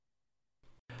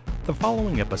The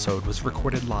following episode was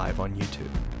recorded live on YouTube.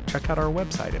 Check out our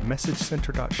website at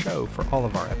messagecenter.show for all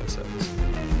of our episodes.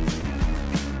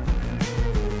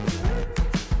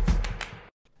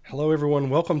 Hello,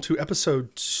 everyone. Welcome to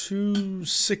episode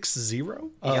 260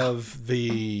 of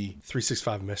the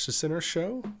 365 Message Center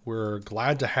show. We're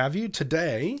glad to have you.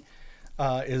 Today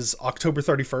is October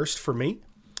 31st for me,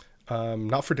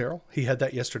 not for Daryl. He had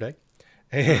that yesterday.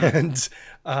 And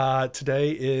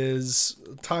today is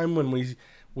time when we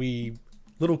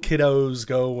little kiddos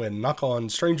go and knock on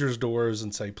strangers' doors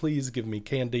and say, please give me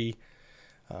candy.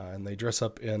 And they dress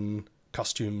up in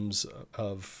costumes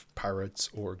of pirates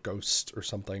or ghosts or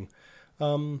something.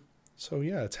 So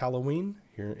yeah, it's Halloween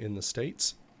here in the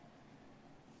States.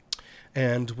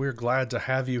 And we're glad to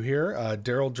have you here.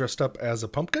 Daryl dressed up as a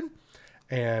pumpkin.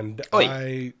 And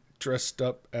I dressed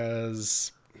up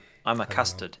as... I'm a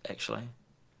custard, actually.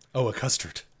 Oh, a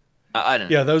custard. I don't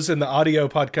know. Yeah, those in the audio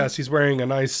podcast, he's wearing a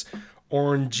nice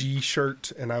orangey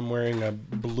shirt, and I'm wearing a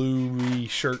bluey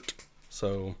shirt.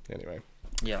 So, anyway.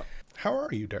 Yeah. How are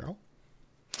you, Daryl?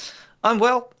 I'm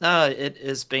well. It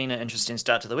has been an interesting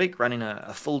start to the week, running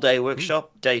a full-day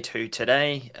workshop, day 2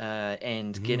 today,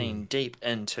 and getting deep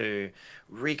into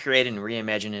recreating and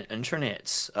reimagining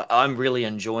intranets. I'm really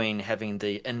enjoying having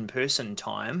the in-person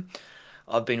time.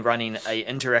 I've been running a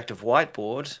interactive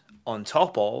whiteboard on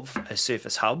top of a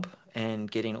Surface Hub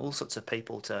and getting all sorts of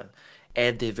people to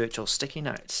add their virtual sticky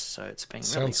notes. So it's been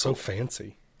really cool. Sounds so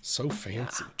fancy. So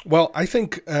fancy. Yeah. Well, I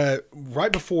think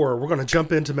right before we're going to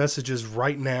jump into messages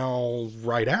right now,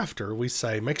 right after we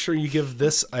say, make sure you give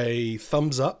this a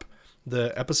thumbs up,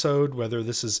 the episode, whether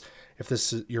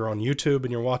you're on YouTube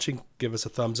and you're watching, give us a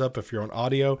thumbs up. If you're on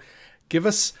audio, give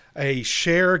us a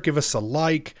share, give us a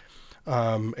like.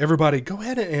 Everybody go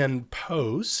ahead and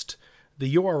post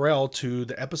the URL to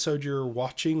the episode you're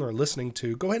watching or listening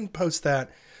to. Go ahead and post that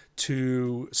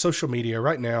to social media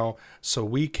right now so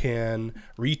we can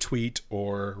retweet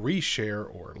or reshare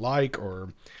or like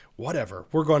or whatever.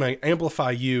 We're going to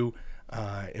amplify you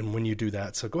and when you do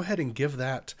that. So go ahead and give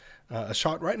that a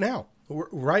shot right now.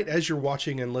 Right as you're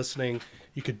watching and listening,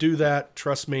 you could do that.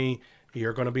 Trust me,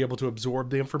 you're going to be able to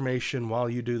absorb the information while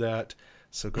you do that.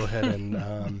 So go ahead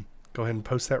and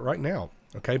post that right now.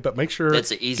 Okay, but make sure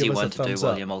that's an easy one to do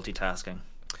while you're multitasking.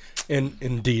 And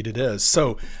indeed it is.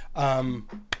 So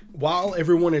while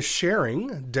everyone is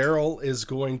sharing, Daryl is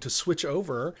going to switch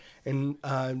over and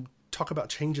talk about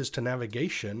changes to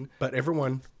navigation. But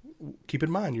everyone, keep in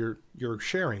mind you're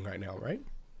sharing right now, right?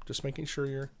 Just making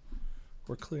sure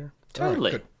we're clear.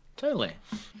 Totally, right, totally.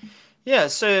 Yeah,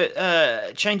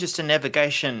 so changes to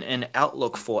navigation in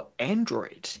Outlook for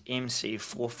Android,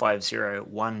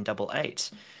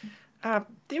 MC450188.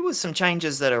 There was some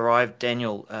changes that arrived,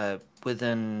 Daniel,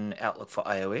 within Outlook for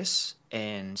iOS,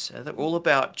 and they're all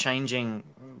about changing.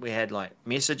 We had like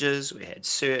messages, we had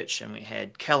search, and we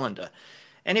had calendar,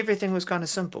 and everything was kind of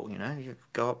simple. You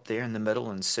go up there in the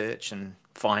middle and search and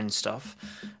find stuff,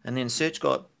 and then search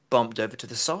got bumped over to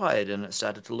the side, and it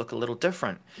started to look a little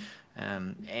different.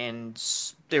 And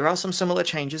there are some similar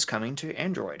changes coming to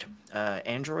Android.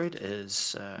 Android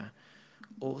is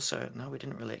also... No, we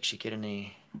didn't really actually get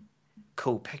any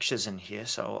cool pictures in here,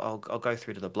 so I'll go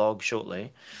through to the blog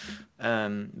shortly.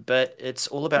 But it's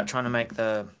all about trying to make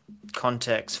the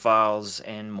contacts, files,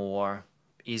 and more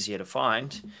easier to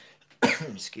find.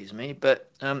 Excuse me. But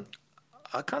I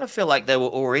kind of feel like they were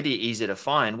already easy to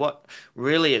find. What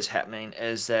really is happening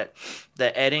is that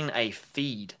they're adding a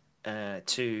feed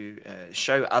to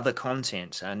show other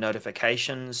content,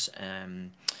 notifications,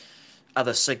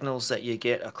 other signals that you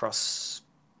get across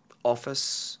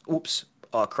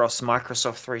across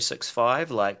Microsoft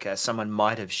 365, like someone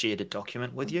might have shared a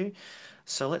document with you.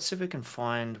 So let's see if we can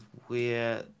find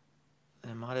where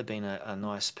there might have been a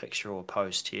nice picture or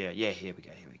post here. Yeah, here we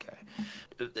go.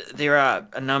 There are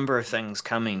a number of things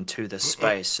coming to this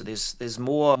space. So there's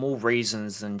more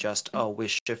reasons than just, we're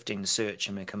shifting search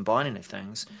and we're combining the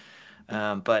things.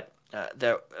 But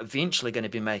they're eventually going to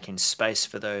be making space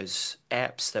for those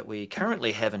apps that we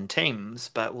currently have in Teams,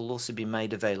 but will also be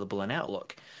made available in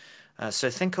Outlook.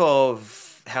 So think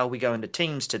of how we go into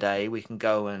Teams today. We can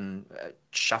go and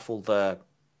shuffle the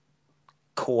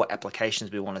core applications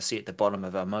we want to see at the bottom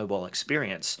of our mobile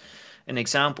experience. An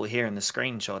example here in the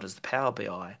screenshot is the Power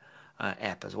BI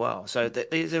app as well. So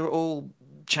these are all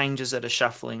changes that are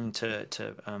shuffling to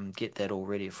get that all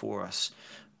ready for us.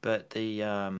 But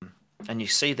and you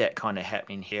see that kind of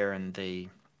happening here in the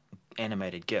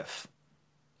animated GIF.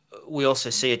 We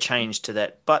also see a change to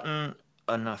that button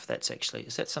I don't know if that's actually,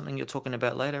 is that something you're talking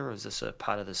about later, or is this a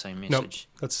part of the same Nope. message?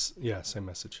 That's, same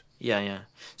message. Yeah.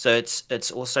 So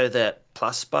it's also that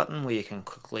plus button where you can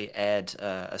quickly add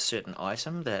a certain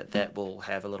item that will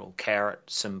have a little caret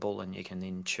symbol, and you can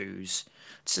then choose.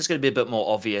 It's just going to be a bit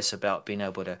more obvious about being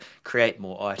able to create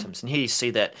more items. And here you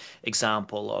see that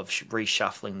example of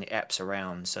reshuffling the apps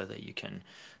around so that you can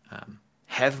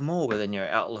have more within your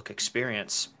Outlook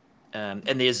experience. And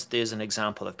there's an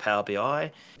example of Power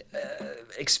BI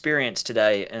experience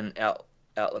today in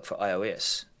Outlook for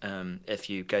iOS. If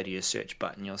you go to your search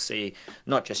button, you'll see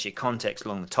not just your contacts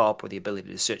along the top with the ability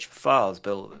to search for files,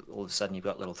 but all of a sudden you've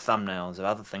got little thumbnails of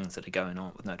other things that are going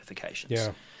on with notifications.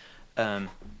 Yeah.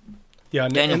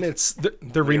 Daniel, and it's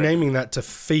they're renaming that to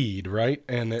feed, right?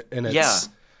 And it's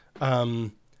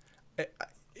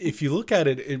if you look at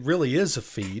it, it really is a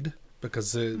feed,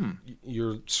 because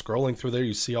you're scrolling through there,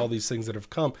 you see all these things that have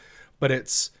come, but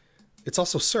it's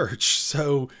also search.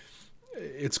 So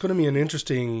it's going to be an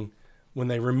interesting, when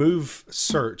they remove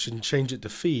search and change it to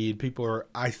feed, people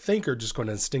I think are just going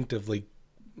to instinctively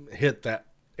hit that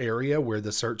area where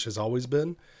the search has always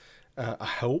been. I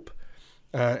hope.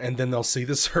 And then they'll see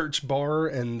the search bar,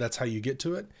 and that's how you get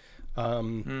to it.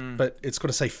 But it's going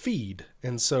to say feed.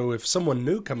 And so if someone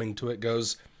new coming to it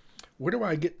goes,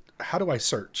 how do I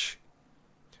search?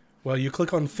 Well, you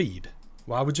click on feed.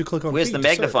 Why would you click on where's feed? The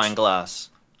magnifying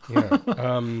glass? Yeah.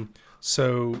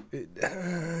 So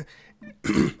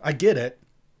I get it,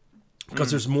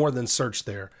 because there's more than search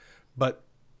there, but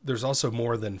there's also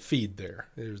more than feed there.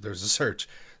 There's a search.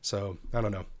 So I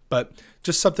don't know. But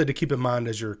just something to keep in mind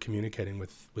as you're communicating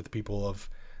with people of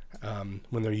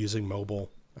when they're using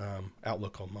mobile,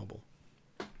 Outlook on mobile.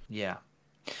 Yeah.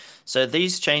 So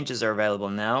these changes are available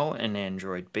now in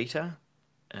Android Beta.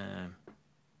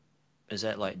 Is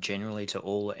that like generally to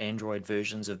all Android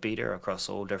versions of Beta across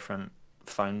all different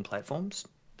phone platforms?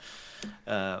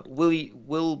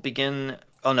 We'll begin...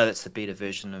 Oh, no, that's the beta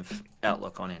version of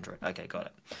Outlook on Android. Okay, got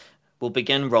it. We'll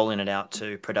begin rolling it out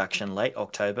to production late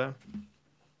October,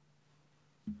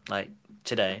 like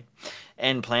today,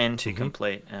 and plan to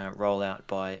complete rollout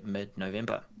by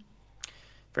mid-November.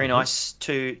 Very nice.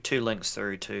 Two links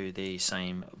through to the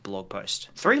same blog post.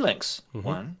 3 links.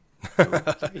 1, 2,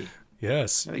 3.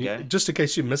 Yes. There we go. Just in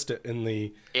case you missed it in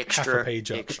the half a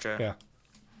page up. Extra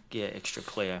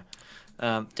clear.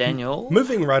 Daniel.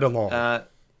 Moving right along.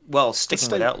 Sticking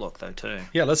with Outlook though too.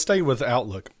 Yeah, let's stay with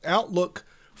Outlook. Outlook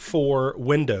for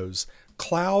Windows.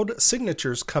 Cloud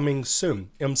signatures coming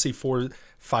soon.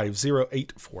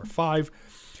 MC450845.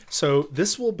 So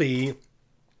this will be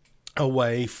a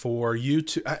way for you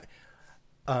to...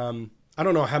 I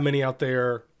don't know how many out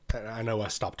there... I know I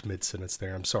stopped mid-sentence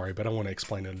there. I'm sorry, but I want to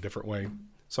explain it in a different way.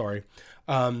 Sorry.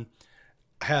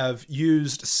 Have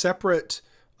used separate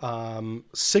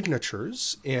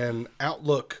signatures in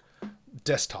Outlook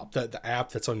desktop, the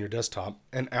app that's on your desktop,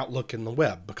 and Outlook in the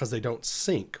web, because they don't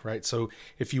sync, right? So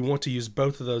if you want to use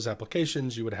both of those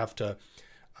applications, you would have to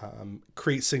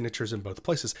create signatures in both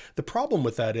places. The problem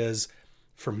with that is,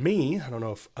 for me, I don't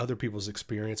know if other people's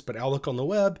experience, but Outlook on the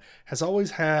web has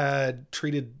always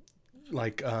treated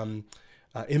like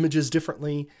images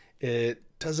differently. It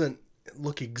doesn't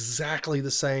look exactly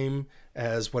the same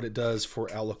as what it does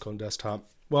for Outlook on desktop.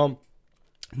 Well,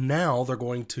 now they're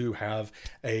going to have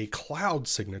a cloud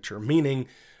signature, meaning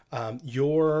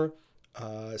your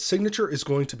signature is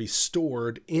going to be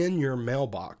stored in your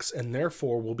mailbox, and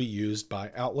therefore will be used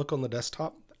by Outlook on the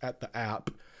desktop at the app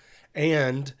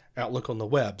and Outlook on the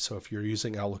web. So if you're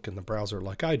using Outlook in the browser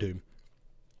like I do.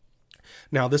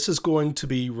 Now, this is going to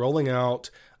be rolling out,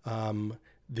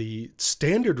 the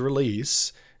standard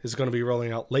release is going to be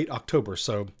rolling out late October.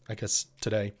 So I guess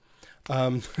today.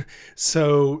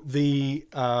 So this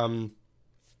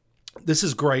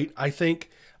is great, I think,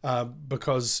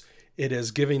 because it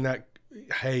is giving that,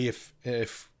 hey,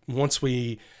 if once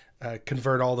we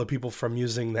convert all the people from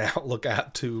using the Outlook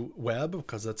app to web,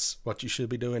 because that's what you should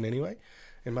be doing anyway,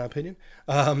 in my opinion,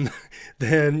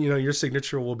 then your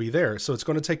signature will be there. So it's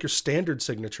going to take your standard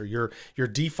signature, your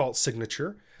default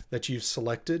signature that you've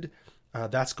selected.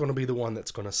 That's going to be the one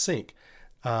that's going to sync.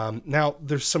 Now,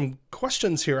 there's some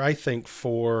questions here, I think,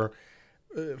 for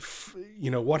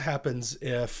what happens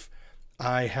if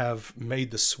I have made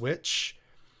the switch.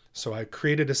 So I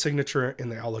created a signature in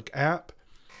the Outlook app,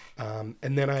 and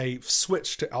then I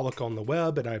switched to Outlook on the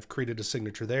web, and I've created a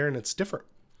signature there, and it's different.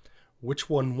 Which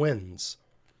one wins?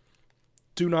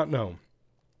 Do not know.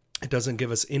 It doesn't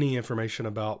give us any information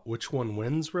about which one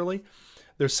wins, really.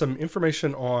 There's some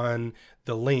information on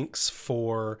the links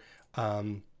for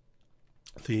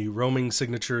the roaming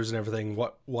signatures and everything,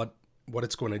 what what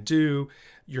it's going to do,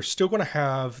 you're still going to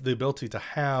have the ability to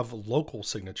have local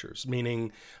signatures,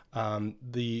 meaning you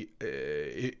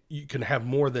can have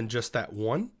more than just that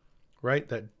one, right?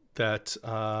 That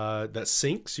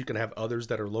syncs. You can have others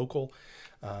that are local,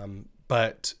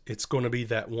 but it's going to be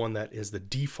that one that is the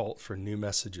default for new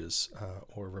messages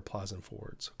or replies and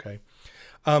forwards. Okay.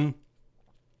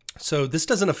 So this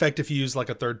doesn't affect if you use like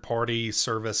a third-party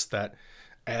service that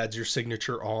adds your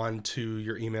signature on to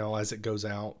your email as it goes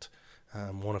out.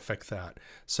 Won't affect that.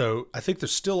 So I think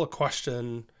there's still a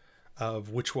question of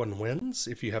which one wins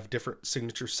if you have different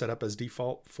signatures set up as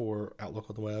default for Outlook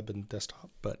on the web and desktop.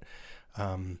 But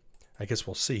I guess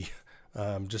we'll see.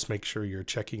 Just make sure you're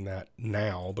checking that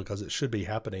now, because it should be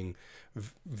happening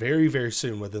very, very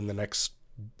soon. Within the next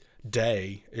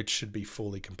day, it should be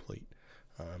fully complete.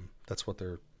 That's what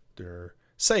they're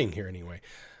saying here anyway.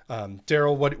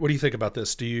 Daryl, what do you think about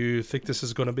this? Do you think this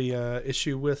is going to be an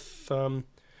issue with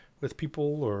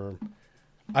people, or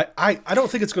I don't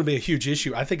think it's going to be a huge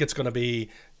issue. I think it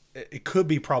could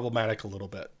be problematic a little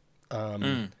bit.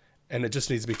 And it just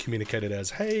needs to be communicated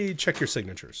as, hey, check your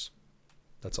signatures.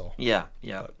 That's all. Yeah.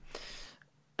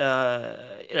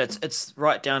 It's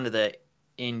right down to the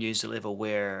end user level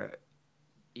where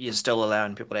you're still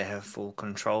allowing people to have full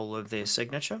control of their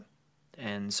signature.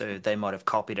 And so they might have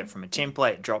copied it from a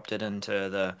template, dropped it into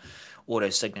the auto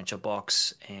signature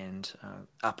box, and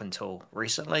up until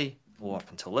recently, or up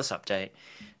until this update,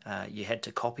 you had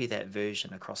to copy that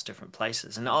version across different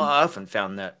places. And I often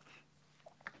found that,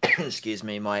 excuse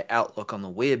me, my Outlook on the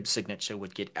web signature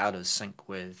would get out of sync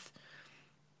with,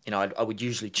 I would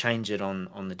usually change it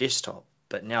on the desktop.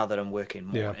 But now that I'm working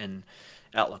more in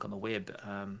Outlook on the web,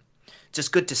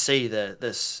 just good to see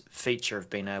this feature of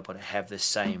being able to have the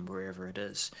same wherever it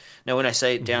is. Now, when I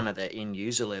say down at the end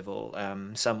user level,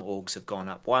 some orgs have gone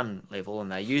up one level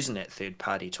and they're using that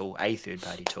third-party tool,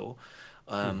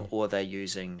 or they're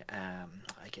using,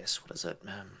 I guess, what is it?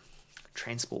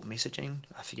 Transport messaging.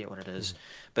 I forget what it is.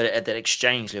 But at that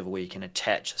exchange level where you can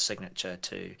attach a signature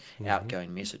to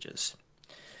outgoing messages.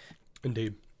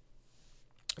 Indeed.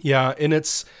 Yeah, and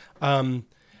it's...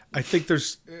 I think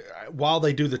while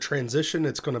they do the transition,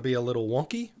 it's going to be a little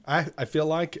wonky, I feel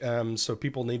like. So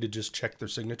people need to just check their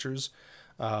signatures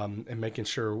and making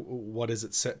sure what is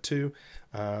it set to.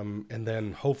 And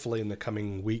then hopefully in the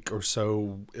coming week or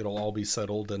so, it'll all be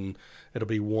settled and it'll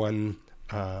be one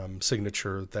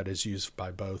signature that is used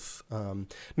by both.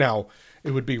 Now,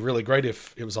 it would be really great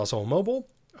if it was also on mobile.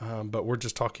 But we're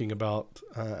just talking about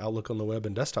Outlook on the web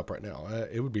and desktop right now.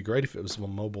 It would be great if it was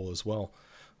on mobile as well.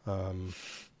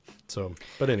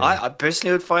 But anyway, I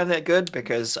personally would find that good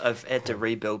because I've had to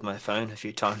rebuild my phone a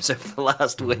few times over the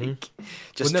last week,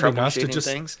 just troubleshooting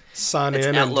things. Sign it's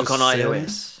in Outlook and on send.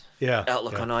 iOS. Yeah,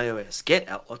 Outlook on iOS. Get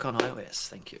Outlook on iOS.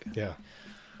 Thank you. Yeah.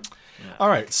 All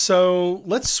right, so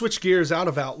let's switch gears out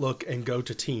of Outlook and go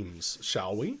to Teams,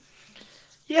 shall we?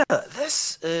 Yeah,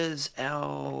 this is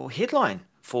our headline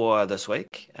for this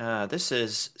week. This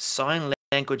is Sign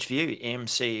Language View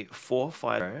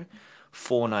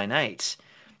MC450498.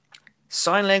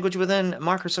 Sign language within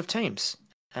Microsoft Teams.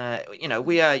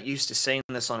 We are used to seeing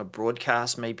this on a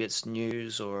broadcast. Maybe it's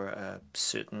news or a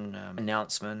certain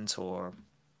announcement or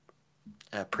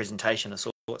a presentation of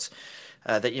sorts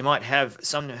that you might have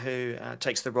someone who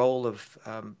takes the role of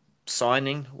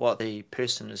signing what the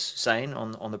person is saying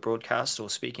on the broadcast or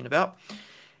speaking about.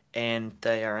 And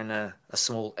they are in a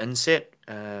small inset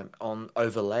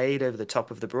overlaid over the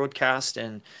top of the broadcast,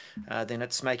 and then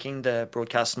it's making the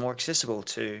broadcast more accessible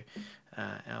to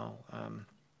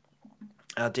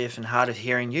our deaf and hard of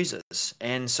hearing users.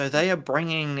 And so they are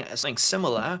bringing something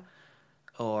similar,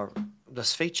 or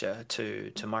this feature,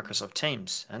 to Microsoft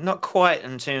Teams, and not quite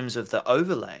in terms of the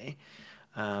overlay,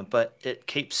 but it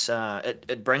keeps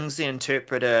it brings the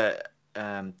interpreter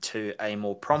to a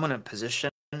more prominent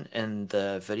position in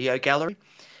the video gallery,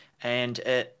 and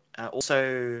it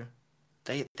also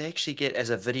they actually get,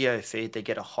 as a video feed, they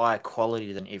get a higher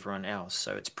quality than everyone else.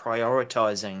 So it's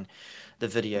prioritizing the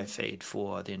video feed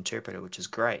for the interpreter, which is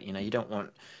great. You don't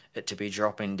want it to be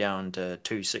dropping down to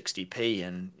 260p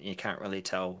and you can't really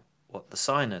tell what the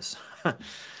sign is.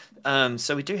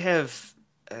 So we do have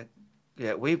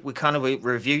we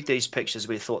reviewed these pictures.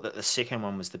 We thought that the second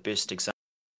one was the best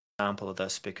example of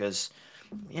this because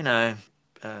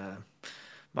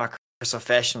Microsoft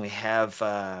fashion, we have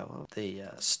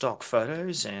the stock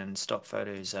photos, and stock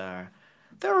photos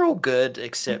they're all good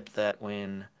except that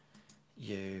when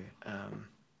you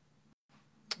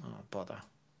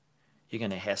you're going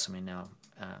to hassle me now.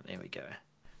 There we go.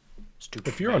 Stupid.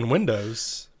 If you're on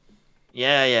Windows,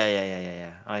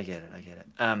 Yeah. I get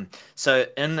it. So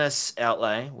in this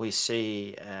outlay, we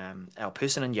see our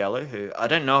person in yellow, who I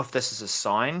don't know if this is a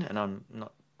sign, and I'm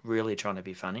not really trying to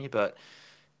be funny, but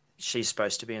she's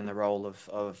supposed to be in the role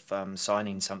of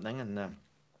signing something in the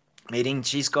meeting.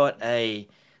 She's got a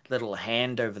little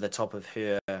hand over the top of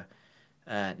her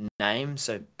name,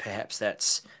 so perhaps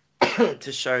that's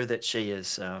to show that she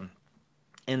is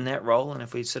in that role. And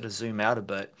if we sort of zoom out a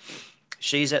bit,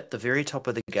 she's at the very top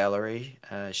of the gallery.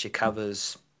 She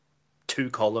covers two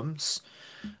columns.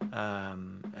 I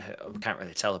can't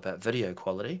really tell about video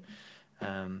quality.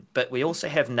 But we also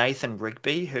have Nathan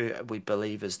Rigby, who we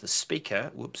believe is the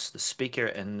speaker. The speaker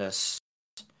in this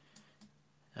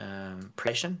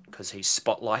presentation, because he's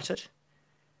spotlighted.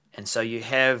 And so you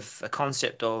have a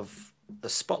concept of the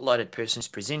spotlighted person who's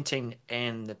presenting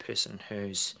and the person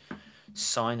who's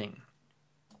signing.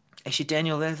 Actually,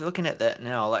 Daniel, looking at that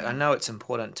now, like I know it's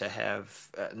important to have,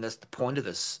 and that's the point of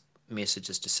this message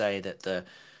is to say that the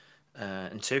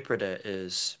interpreter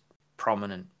is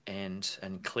prominent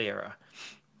and clearer,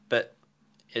 but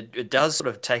it does sort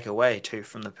of take away too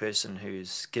from the person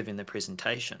who's giving the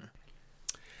presentation.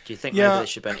 Do you think maybe they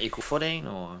should be on equal footing,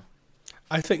 or?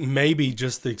 I think maybe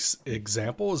just the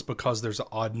example is because there's an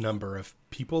odd number of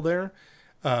people there,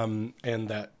 and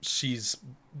that she's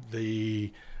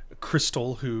the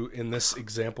Crystal, who in this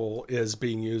example is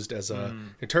being used as a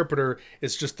interpreter.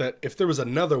 It's just that if there was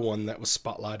another one that was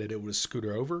spotlighted, it would scoot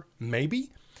her over.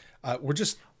 Maybe we're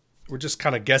just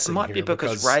kind of guessing. It might here be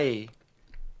because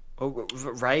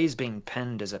Ray's being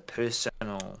pinned as a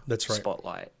personal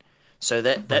spotlight. So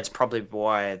that's probably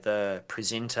why the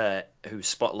presenter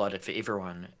who's spotlighted for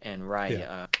everyone and Ray,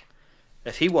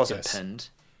 if he wasn't pinned,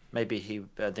 maybe he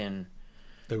then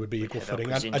they would be equal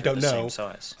footing. I don't know. Same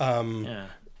size.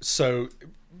 So,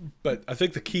 but I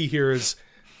think the key here is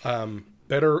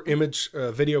better image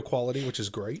video quality, which is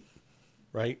great,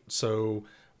 right? So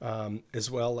as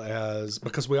well as,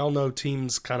 because we all know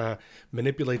Teams kind of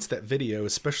manipulates that video,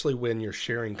 especially when you're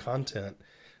sharing content.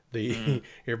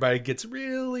 Everybody gets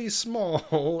really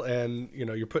small, and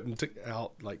you're putting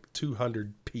out like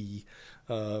 200p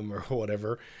or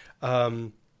whatever.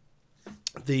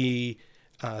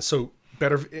 So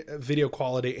better video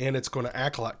quality, and it's going to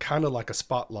act like kind of like a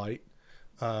spotlight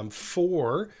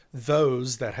for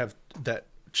those that have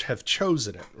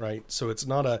chosen it, right? So it's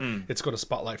not it's going to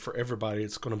spotlight for everybody.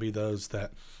 It's going to be those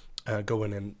that go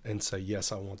in and say,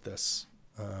 yes, I want this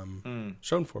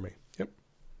shown for me. Yep.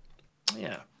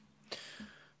 Yeah.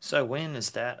 So when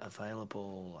is that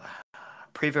available?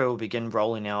 Preview will begin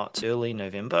rolling out early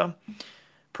November.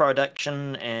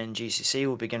 Production and GCC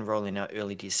will begin rolling out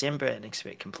early December and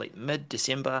expect complete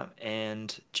mid-December.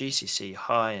 And GCC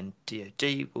High and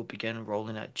DoD will begin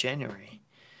rolling out January.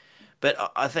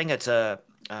 But I think it's a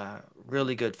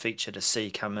really good feature to see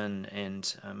come in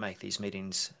and make these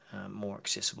meetings more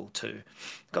accessible too.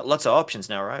 Got lots of options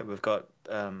now, right? We've got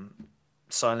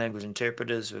sign language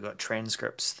interpreters. We've got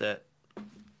transcripts that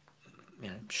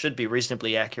should be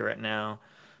reasonably accurate now.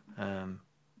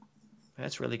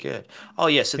 That's really good. Oh,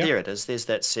 yeah, so there it is. There's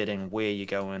that setting where you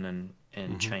go in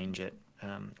and change it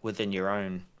within your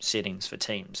own settings for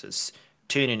Teams. It's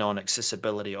turning on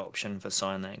accessibility option for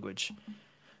sign language.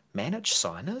 Manage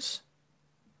signers?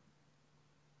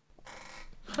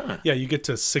 Huh. Yeah, you get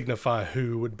to signify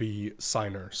who would be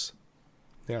signers.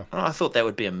 Yeah. Oh, I thought that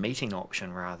would be a meeting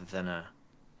option rather than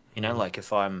like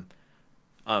if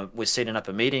we're setting up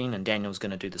a meeting and Daniel's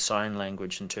going to do the sign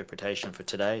language interpretation for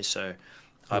today, so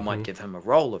I might give him a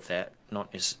role of that, not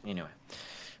as,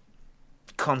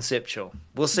 conceptual.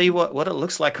 We'll see what it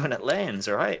looks like when it lands,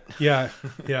 right? Yeah,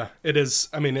 it is.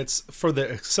 I mean, it's for the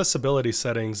accessibility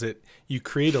settings, you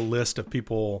create a list of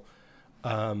people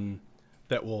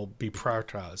that will be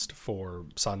prioritized for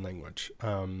sign language.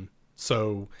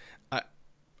 So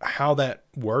how that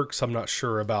works, I'm not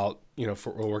sure about,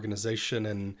 for organization,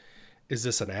 and is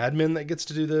this an admin that gets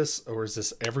to do this, or is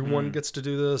this everyone gets to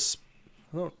do this?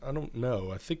 I don't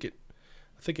know. I think it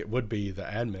would be the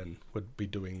admin would be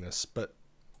doing this, but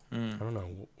I don't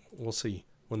know. We'll see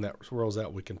when that rolls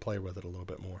out. We can play with it a little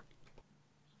bit more.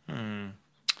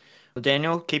 Well,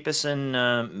 Daniel, keep us in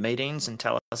meetings and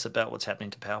tell us about what's happening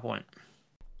to PowerPoint.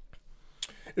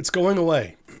 It's going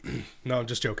away. No, I'm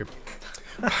just joking.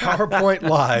 PowerPoint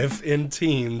Live in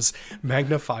Teams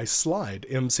Magnify Slide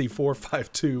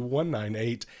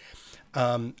MC452198.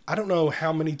 I don't know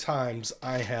how many times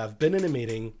I have been in a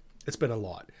meeting. It's been a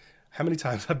lot. How many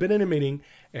times I've been in a meeting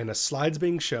and a slide's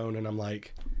being shown and I'm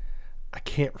like, I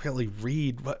can't really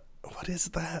read. What is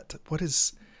that? What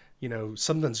is,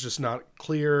 something's just not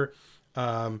clear.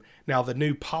 Now the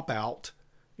new pop out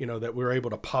that we're able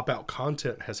to pop out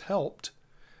content has helped.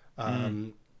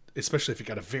 Especially if you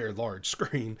got a very large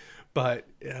screen. But,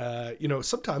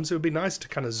 sometimes it would be nice to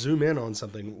kind of zoom in on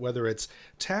something, whether it's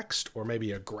text or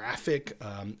maybe a graphic,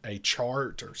 a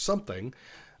chart or something.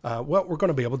 Well, we're going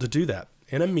to be able to do that.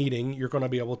 In a meeting, you're going to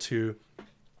be able to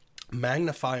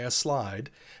magnify a slide.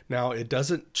 Now, it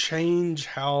doesn't change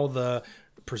how the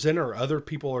presenter or other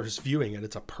people are just viewing it.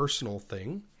 It's a personal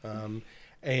thing.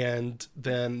 And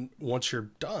then once you're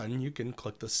done, you can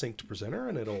click the sync to presenter,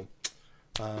 and it'll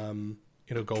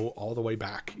go all the way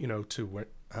back, to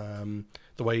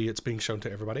the way it's being shown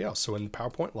to everybody else. So in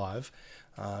PowerPoint Live,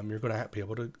 you're going to be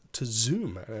able to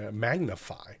zoom,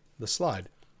 magnify the slide.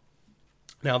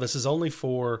 Now, this is only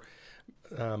for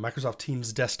Microsoft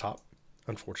Teams Desktop,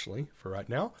 unfortunately, for right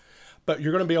now. But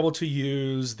you're going to be able to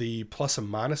use the plus and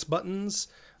minus buttons.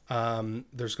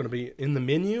 There's going to be in the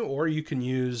menu, or you can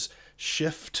use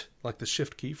Shift, like the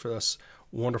Shift key for us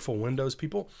wonderful Windows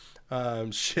people.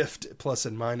 Shift plus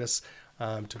and minus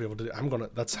to be able to.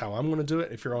 That's how I'm going to do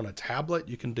it. If you're on a tablet,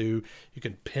 you can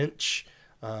pinch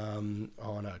on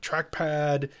a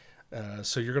trackpad.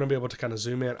 So you're going to be able to kind of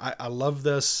zoom in. I love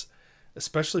this,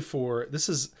 especially this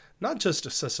is not just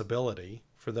accessibility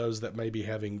for those that may be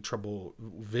having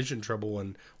vision trouble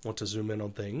and want to zoom in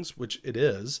on things, which it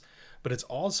is, but it's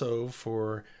also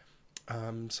for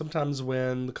sometimes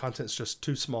when the content's just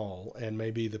too small and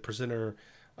maybe the presenter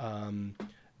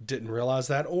didn't realize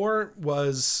that, or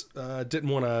didn't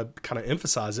want to kind of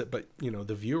emphasize it, but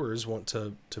the viewers want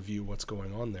to view what's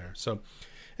going on there. So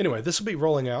anyway, this will be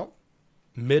rolling out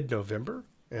mid-November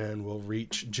and will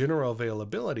reach general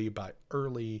availability by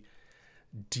early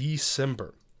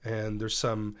December. And there's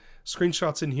some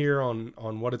screenshots in here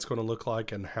on what it's going to look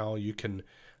like and how you can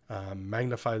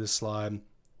magnify the slide.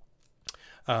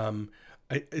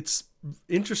 It's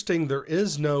interesting. There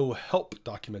is no help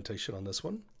documentation on this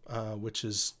one, which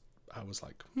is, I was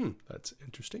like, that's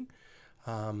interesting.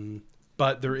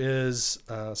 But there is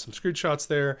some screenshots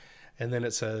there. And then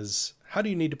it says, how do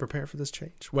you need to prepare for this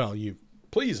change? Well, you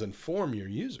please inform your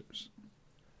users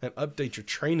and update your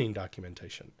training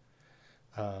documentation.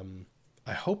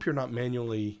 I hope you're not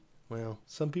manually, well,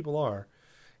 some people are.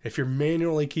 If you're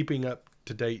manually keeping up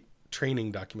to date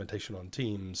training documentation on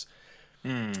Teams,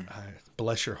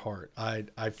 bless your heart.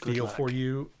 I feel for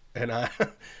you, and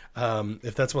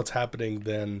if that's what's happening,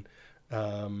 then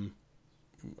I'm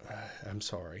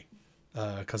sorry,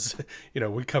 because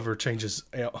we cover changes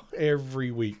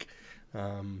every week.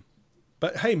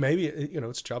 But hey, maybe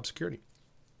it's job security.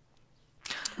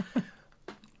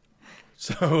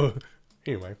 So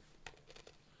anyway.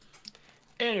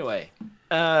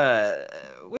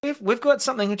 We've got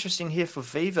something interesting here for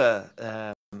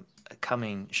Viva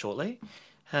coming shortly.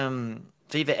 Viva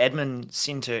Admin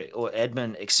Center, or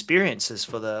Admin Experiences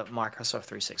for the Microsoft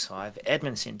 365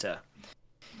 Admin Center,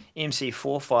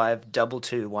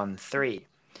 MC452213.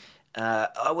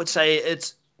 I would say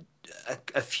it's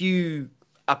a few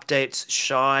updates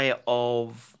shy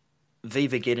of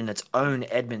Viva getting its own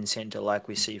admin center like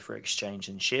we see for Exchange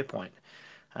and SharePoint.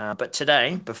 But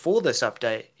today, before this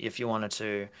update, if you wanted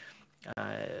to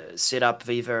set up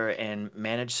Viva and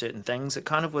manage certain things, it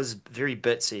kind of was very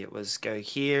bitsy. It was go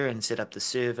here and set up the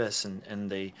service and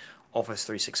the Office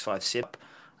 365 setup.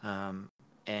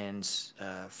 And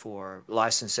for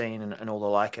licensing and all the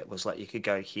like, it was like you could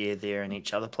go here, there, and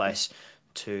each other place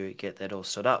to get that all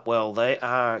set up. Well, they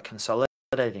are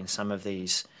consolidating some of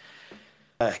these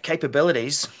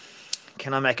capabilities.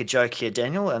 Can I make a joke here,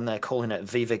 Daniel? And they're calling it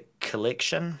Viva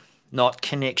Collection, not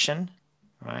Connection,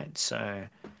 right? So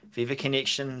Viva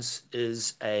Connections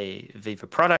is a Viva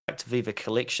product. Viva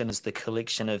Collection is the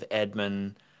collection of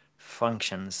admin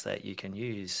functions that you can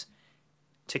use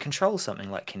to control something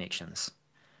like Connections.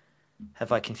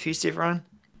 Have I confused everyone?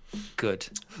 Good.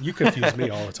 You confuse me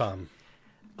all the time.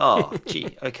 Oh,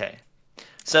 gee, okay.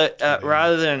 So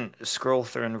rather than scroll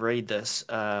through and read this,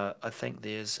 I think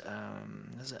there's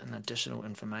an additional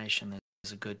information.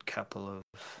 There's a good couple of,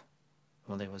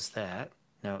 well, there was that.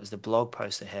 No, it was the blog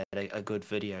post that had a good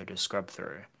video to scrub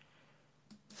through.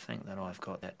 I think that I've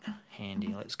got that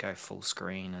handy. Let's go full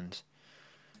screen and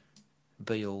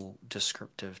be all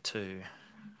descriptive too.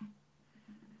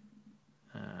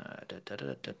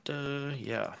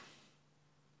 Yeah.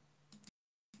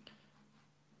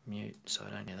 Mute so I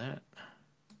don't hear that.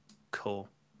 Cool.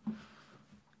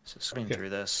 So screen through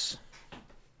this.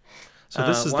 So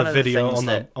this is the video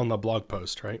on the blog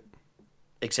post, right?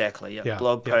 Exactly. Yeah.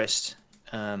 Blog post.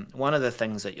 One of the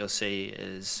things that you'll see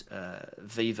is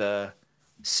Viva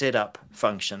setup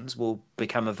functions will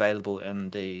become available in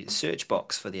the search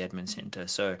box for the admin center.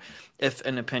 So if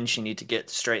in a pinch you need to get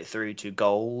straight through to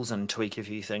goals and tweak a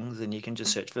few things, then you can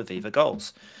just search for Viva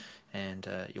Goals, and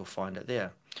you'll find it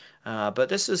there. But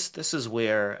this is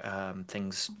where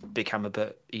things become a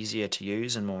bit easier to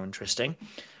use and more interesting.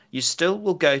 You still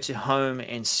will go to home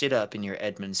and setup in your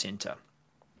admin center.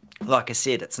 Like I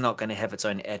said, it's not going to have its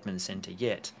own admin center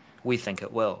yet. We think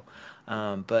it will.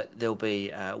 But there'll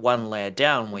be one layer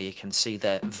down where you can see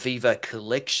the Viva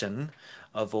collection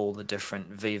of all the different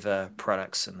Viva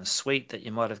products in the suite that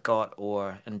you might have got,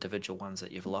 or individual ones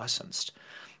that you've licensed.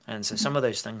 And so some of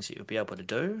those things that you'll be able to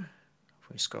do, if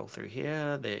we scroll through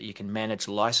here, that you can manage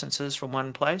licenses from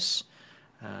one place,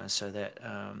 so that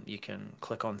you can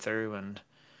click on through and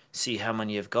see how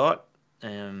many you've got.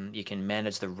 You can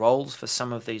manage the roles for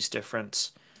some of these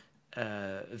different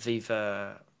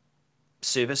Viva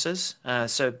services.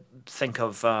 So think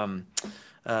of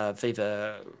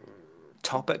Viva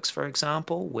Topics, for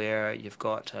example, where you've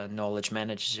got knowledge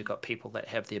managers, you've got people that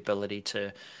have the ability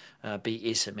to be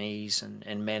SMEs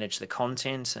and manage the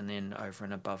content, and then over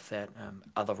and above that,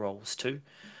 other roles too.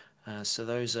 So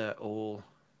those are all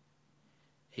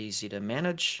easy to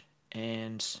manage,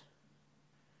 and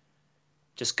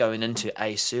just going into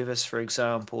a service, for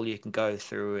example, you can go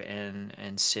through and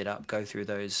go through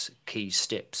those key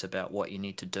steps about what you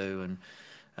need to do and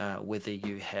whether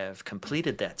you have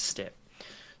completed that step.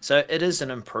 So it is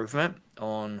an improvement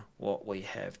on what we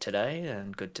have today,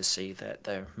 and good to see that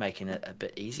they're making it a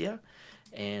bit easier.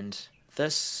 And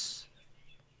they've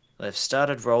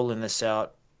started rolling this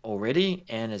out already,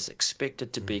 and is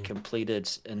expected to be completed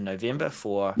in November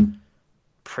for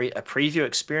a preview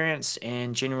experience,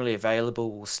 and generally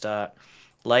available will start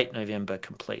late November,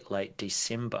 complete late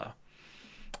December.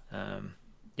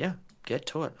 Get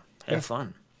to it. Have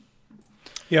fun.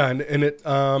 Yeah, and it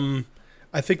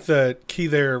I think the key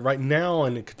there right now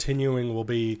and continuing will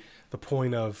be the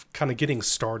point of kind of getting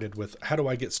started with, how do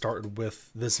I get started with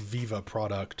this Viva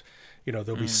product? You know,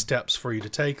 there'll be steps for you to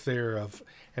take there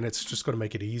and it's just going to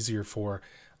make it easier for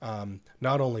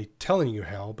not only telling you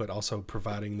how, but also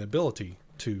providing the ability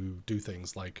to do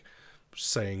things like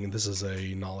saying, this is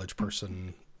a knowledge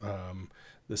person,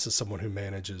 this is someone who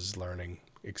manages learning,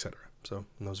 etc. So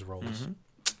those are roles.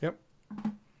 Yep.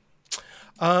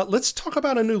 Let's talk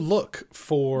about a new look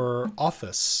for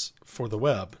Office for the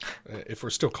web, if we're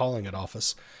still calling it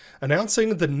Office.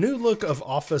 Announcing the new look of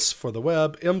Office for the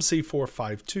web,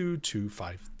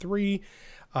 MC452253.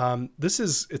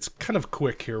 It's kind of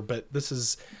quick here, but this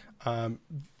is,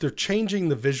 they're changing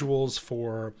the visuals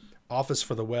for Office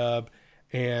for the web,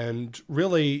 and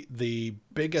really the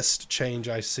biggest change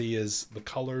I see is the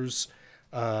colors.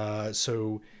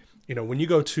 So, you know, when you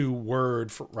go to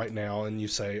Word right now and you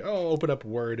say, open up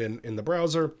Word in the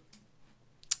browser,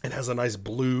 it has a nice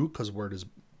blue, because Word is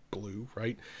blue,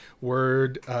 right?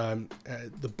 Word,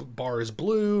 the bar is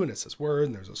blue and it says Word,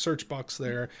 and there's a search box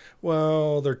there.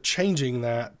 Well, they're changing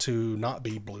that to not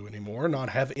be blue anymore,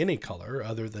 not have any color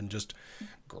other than just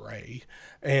gray.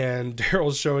 And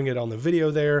Daryl's showing it on the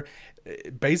video there.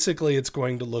 Basically, it's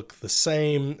going to look the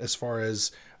same as far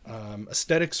as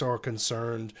aesthetics are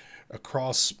concerned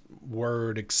across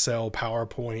Word, Excel,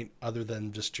 PowerPoint, other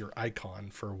than just your icon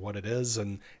for what it is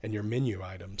and your menu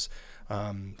items.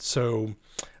 So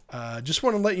just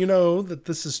want to let you know that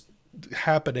this is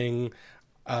happening.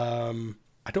 I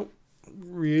don't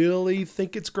really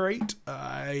think it's great.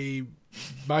 My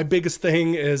biggest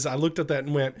thing is I looked at that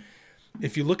and went,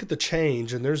 if you look at the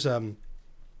change, and there's a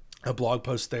blog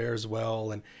post there as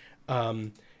well, and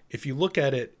if you look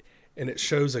at it, and it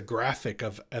shows a graphic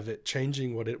of it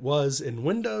changing what it was in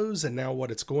Windows and now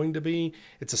what it's going to be.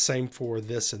 It's the same for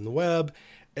this in the web.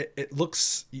 It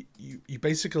looks, you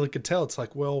basically could tell, it's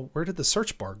like, well, where did the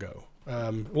search bar go?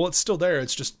 Well, it's still there.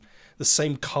 It's just the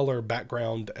same color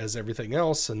background as everything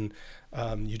else. And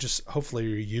you just, hopefully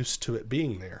you're used to it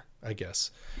being there, I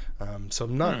guess. So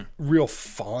I'm not real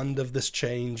fond of this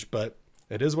change, but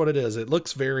it is what it is. It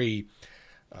looks very...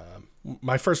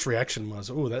 my first reaction was,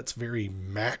 that's very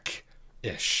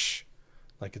Mac-ish.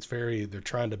 Like they're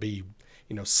trying to be,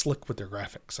 slick with their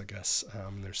graphics, I guess,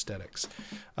 their aesthetics.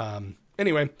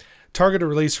 Anyway, targeted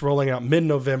release rolling out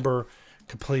mid-November,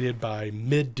 completed by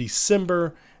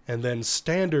mid-December, and then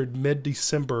standard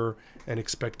mid-December, and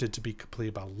expected to be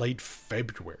completed by late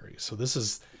February. So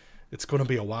it's going to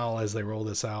be a while as they roll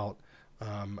this out.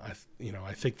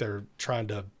 I think they're trying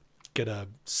to get a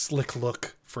slick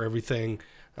look for everything.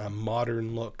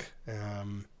 Modern look,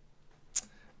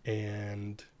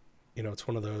 and it's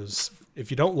one of those, if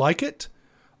you don't like it,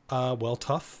 well,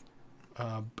 tough,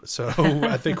 So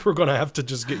I think we're going to have to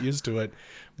just get used to it.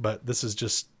 But this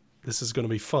is going to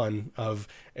be fun of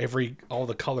all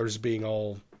the colors being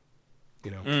all,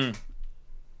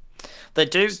 They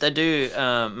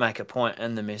do make a point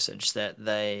in the message that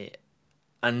they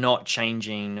are not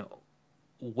changing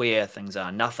where things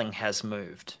are. Nothing has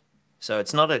moved. So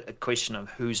it's not a question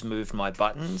of who's moved my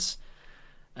buttons,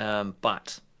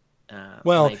 but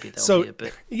maybe there'll be a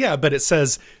bit. Yeah, but it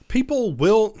says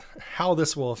how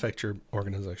this will affect your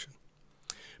organization.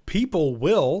 People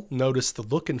will notice the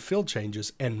look and feel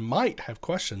changes and might have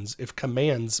questions if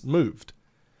commands moved.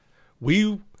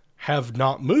 We have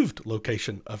not moved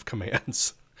location of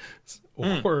commands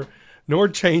nor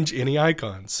change any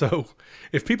icons. So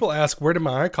if people ask, where did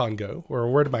my icon go?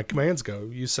 Or where did my commands go?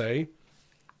 You say,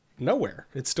 nowhere.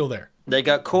 It's still there. They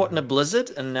got caught in a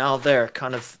blizzard, and now they're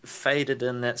kind of faded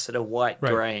in that sort of white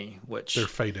gray, which they're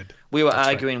faded. We were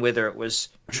arguing whether it was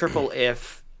triple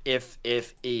F,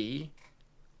 FFE,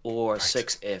 or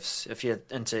 6 Fs if you're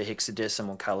into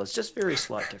hexadecimal colors. Just very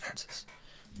slight differences.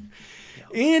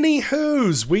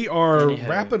 Anywho's, we are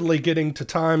rapidly getting to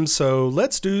time, so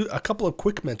let's do a couple of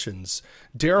quick mentions.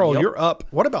 Daryl, you're up.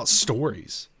 What about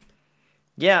stories?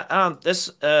 Yeah,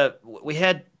 we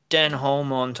had Dan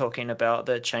Holm on talking about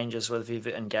the changes with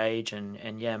Viva Engage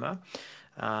and Yammer,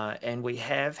 and we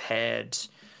have had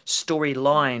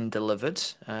Storyline delivered.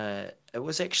 It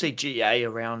was actually GA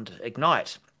around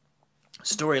Ignite.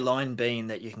 Storyline being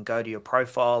that you can go to your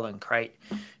profile and create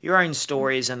your own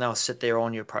stories, and they'll sit there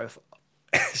on your profile.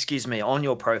 On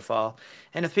your profile,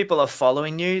 and if people are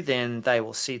following you, then they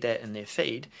will see that in their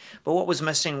feed. But what was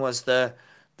missing was the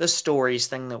stories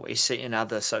thing that we see in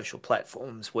other social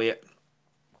platforms, where,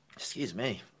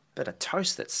 bit of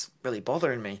toast that's really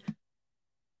bothering me.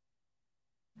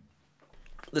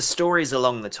 The stories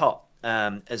along the top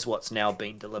is what's now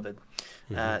being delivered.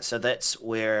 So that's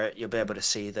where you'll be able to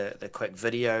see the quick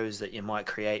videos that you might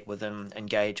create within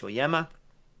Engage or Yammer,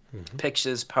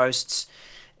 pictures, posts,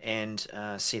 and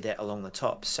see that along the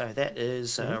top. So that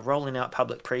is rolling out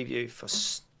public preview for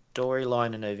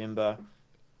Storyline in November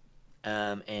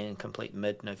and complete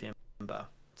mid-November.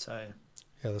 So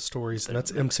the stories, and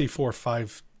that's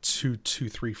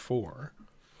MC452234.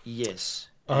 Yes.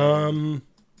 The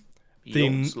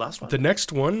last one. The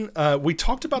next one, we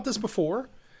talked about this before,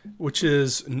 which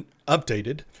is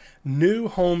updated. New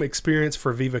home experience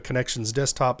for Viva Connections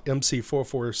Desktop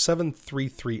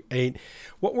MC447338.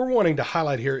 What we're wanting to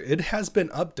highlight here, it has been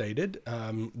updated.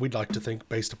 We'd like to think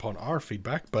based upon our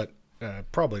feedback, but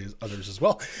probably others as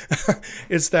well,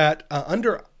 is that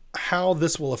under how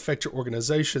this will affect your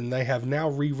organization, they have now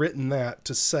rewritten that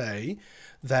to say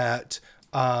that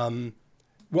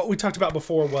what we talked about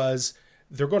before was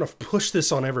they're going to push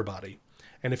this on everybody.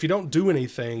 And if you don't do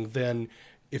anything, then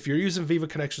if you're using Viva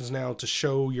Connections now to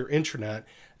show your intranet,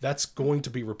 that's going to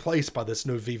be replaced by this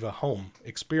new Viva Home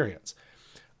experience.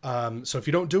 So if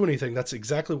you don't do anything, that's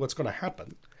exactly what's going to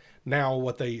happen. Now,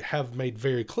 what they have made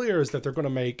very clear is that they're going to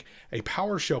make a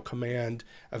PowerShell command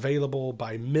available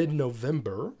by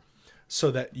mid-November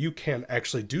so that you can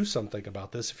actually do something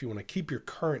about this if you want to keep your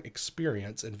current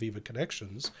experience in Viva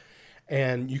Connections.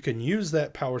 And you can use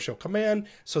that PowerShell command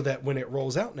so that when it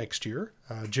rolls out next year,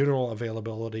 general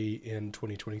availability in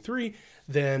 2023,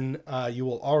 then you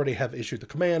will already have issued the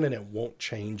command and it won't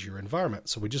change your environment.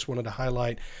 So we just wanted to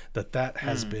highlight that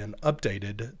has been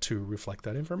updated to reflect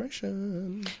that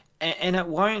information. And it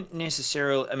won't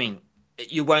necessarily,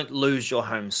 you won't lose your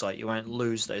home site. You won't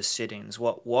lose those settings.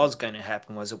 What was going to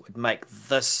happen was it would make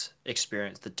this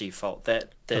experience the default.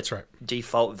 That's right.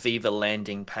 Default Viva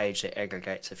landing page that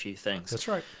aggregates a few things. That's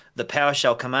right. The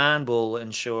PowerShell command will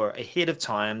ensure ahead of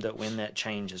time that when that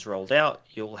change is rolled out,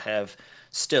 you'll have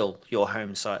still your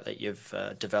home site that you've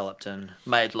developed and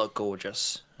made look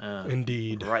gorgeous.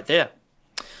 Indeed. Right there.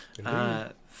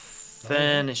 Indeed.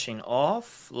 Finishing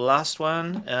off, last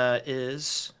one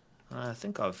is, I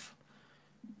think I've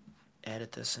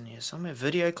added this in here somewhere,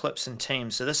 video clips and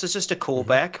Teams. So this is just a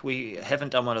callback. We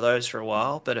haven't done one of those for a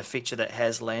while, but a feature that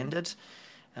has landed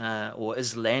or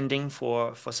is landing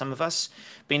for some of us,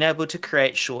 being able to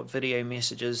create short video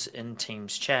messages in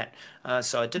Teams chat.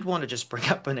 So I did want to just bring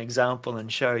up an example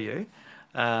and show you.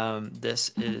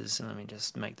 This is, let me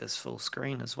just make this full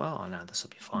screen as well. Oh no, this will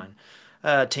be fine.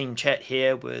 Team chat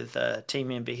here with a team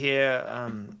member here,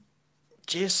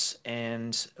 Jess,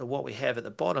 and what we have at the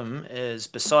bottom is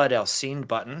beside our send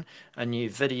button a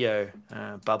new video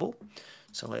bubble.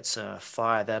 So let's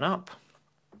fire that up.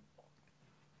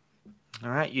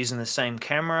 All right, using the same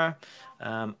camera,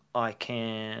 I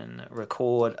can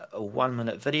record a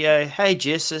 1-minute video. Hey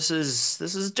Jess, this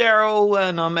is Daryl,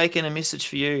 and I'm making a message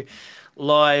for you.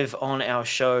 live on our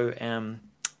show.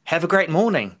 Have a great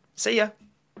morning. See ya.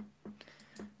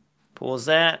 Pause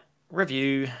that.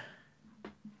 Review.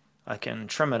 I can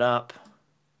trim it up.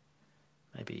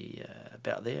 Maybe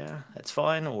about there. That's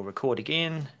fine. Or record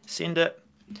again. Send it.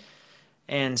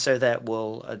 And so that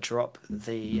will drop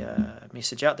the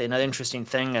message out there. Now, the interesting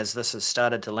thing as this has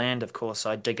started to land, of course,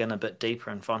 I dig in a bit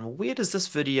deeper and find, well, where does this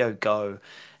video go?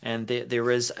 And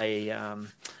there is a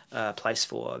place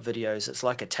for videos. It's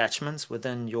like attachments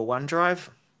within your OneDrive.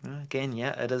 Again,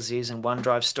 yeah, it is using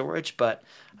OneDrive storage, but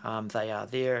they are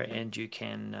there, and you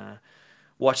can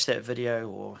watch that video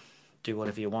or do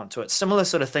whatever you want to it. Similar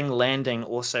sort of thing landing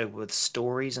also with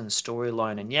stories and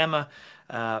Storyline and Yammer.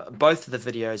 Both of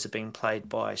the videos are being played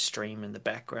by Stream in the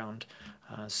background.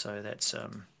 So that's,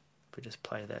 we just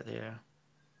play that there.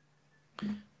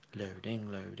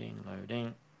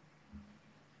 Loading.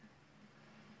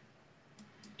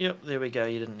 Yep, there we go.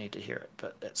 You didn't need to hear it,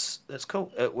 but that's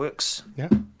cool. It works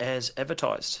as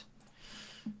advertised.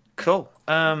 Cool.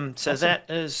 So awesome. That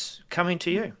is coming to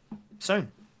you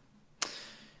soon.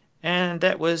 And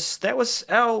that was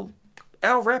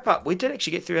our wrap up. We did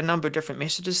actually get through a number of different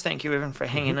messages. Thank you, Evan, for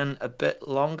hanging in a bit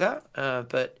longer.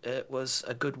 But it was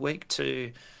a good week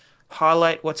to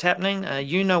highlight what's happening.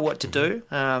 You know what to do.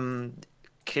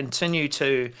 Continue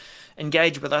to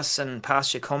engage with us and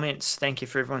pass your comments. Thank you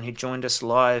for everyone who joined us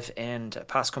live and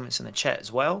pass comments in the chat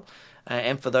as well.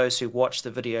 And for those who watch the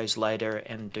videos later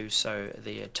and do so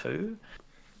there too.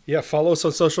 Yeah, follow us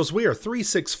on socials. We are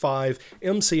 365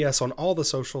 MCS on all the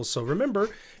socials. So remember,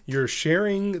 you're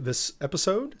sharing this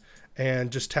episode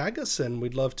and just tag us, and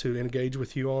we'd love to engage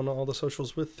with you on all the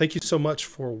socials. Thank you so much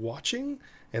for watching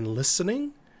and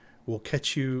listening. We'll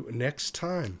catch you next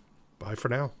time. Bye for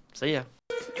now. See ya.